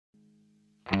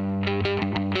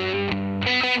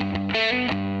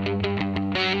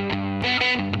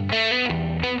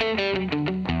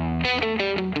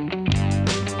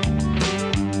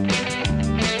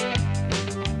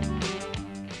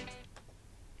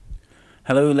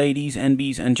Hello ladies,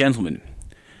 NBs and gentlemen.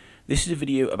 This is a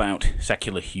video about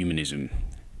secular humanism.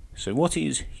 So what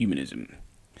is humanism?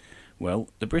 Well,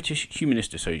 the British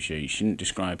Humanist Association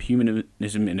describe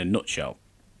humanism in a nutshell.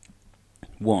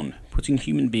 1. Putting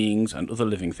human beings and other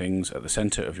living things at the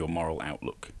centre of your moral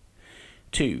outlook.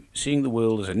 2. Seeing the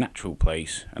world as a natural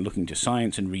place and looking to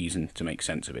science and reason to make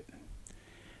sense of it.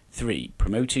 3.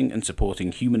 Promoting and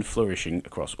supporting human flourishing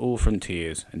across all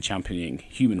frontiers and championing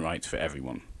human rights for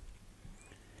everyone.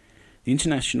 The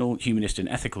International Humanist and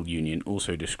Ethical Union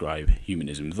also describe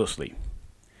humanism thusly.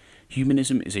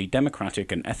 Humanism is a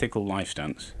democratic and ethical life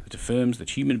stance that affirms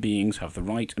that human beings have the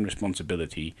right and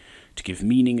responsibility to give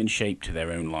meaning and shape to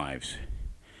their own lives.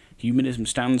 Humanism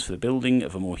stands for the building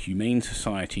of a more humane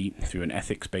society through an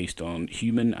ethics based on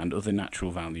human and other natural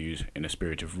values in a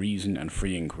spirit of reason and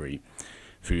free inquiry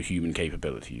through human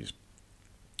capabilities.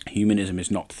 Humanism is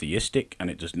not theistic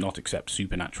and it does not accept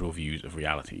supernatural views of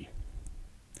reality.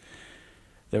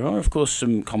 There are, of course,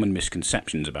 some common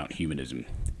misconceptions about humanism.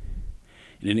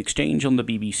 In an exchange on the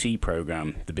BBC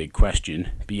programme The Big Question,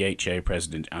 BHA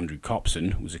President Andrew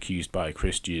Copson was accused by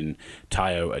Christian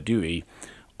Tao Adui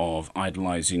of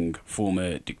idolising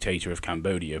former dictator of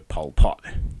Cambodia, Pol Pot.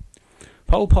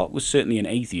 Pol Pot was certainly an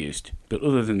atheist, but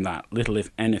other than that, little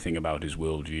if anything about his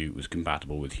worldview was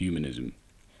compatible with humanism.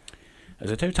 As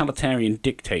a totalitarian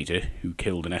dictator who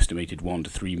killed an estimated 1 to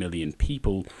 3 million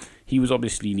people, he was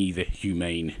obviously neither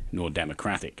humane nor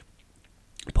democratic.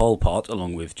 Pol Pot,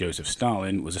 along with Joseph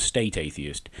Stalin, was a state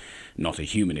atheist, not a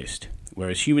humanist.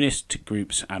 Whereas humanist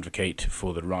groups advocate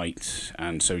for the rights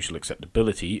and social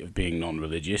acceptability of being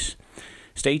non-religious,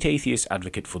 state atheists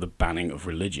advocate for the banning of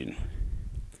religion.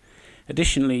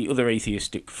 Additionally, other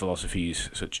atheistic philosophies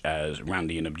such as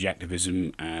Randian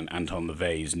objectivism and Anton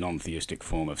LaVey's non-theistic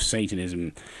form of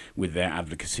Satanism, with their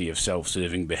advocacy of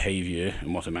self-serving behaviour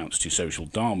and what amounts to social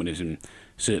Darwinism,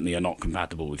 certainly are not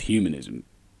compatible with humanism.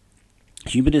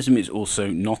 Humanism is also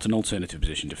not an alternative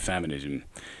position to feminism.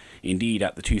 Indeed,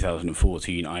 at the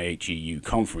 2014 IHEU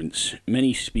conference,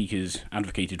 many speakers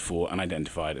advocated for and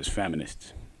identified as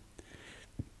feminists.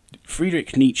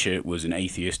 Friedrich Nietzsche was an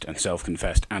atheist and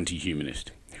self-confessed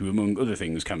anti-humanist, who among other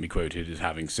things can be quoted as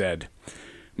having said,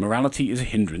 "Morality is a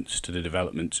hindrance to the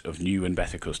development of new and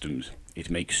better customs. It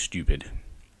makes stupid."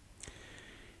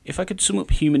 If I could sum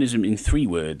up humanism in 3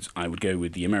 words, I would go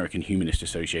with the American Humanist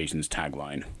Association's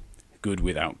tagline, "Good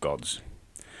without gods."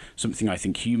 Something I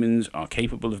think humans are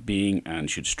capable of being and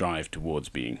should strive towards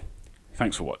being.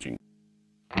 Thanks for watching.